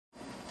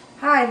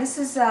Hi, this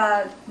is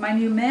my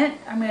new mint.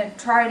 I'm going to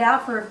try it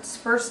out for its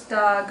first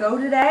go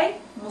today.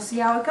 We'll see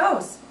how it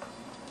goes.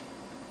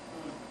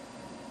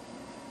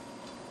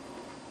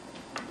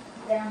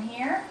 Down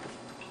here,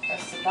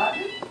 press the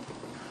button.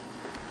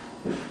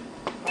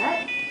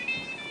 What?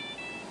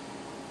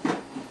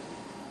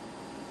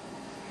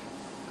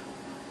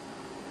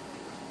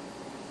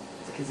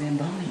 It's like a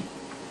Zamboni.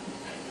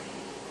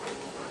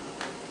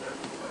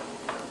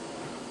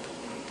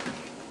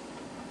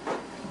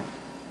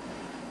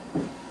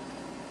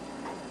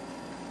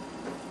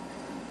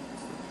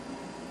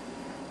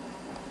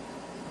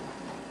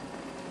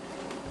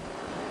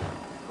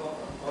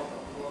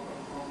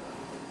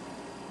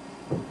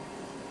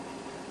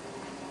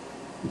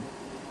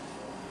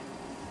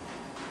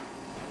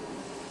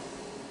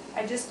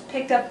 I just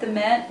picked up the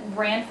mint,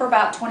 ran for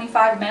about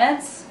 25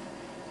 minutes,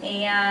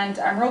 and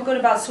I'm real good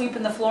about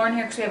sweeping the floor in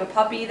here because we have a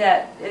puppy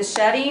that is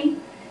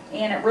shedding,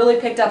 and it really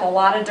picked up a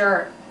lot of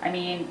dirt. I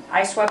mean,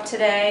 I swept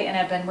today and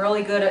I've been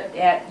really good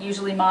at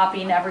usually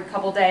mopping every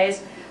couple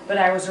days, but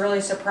I was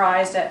really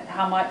surprised at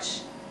how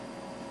much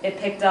it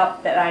picked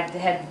up that I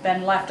had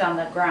been left on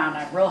the ground.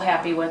 I'm real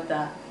happy with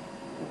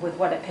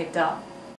what it picked up.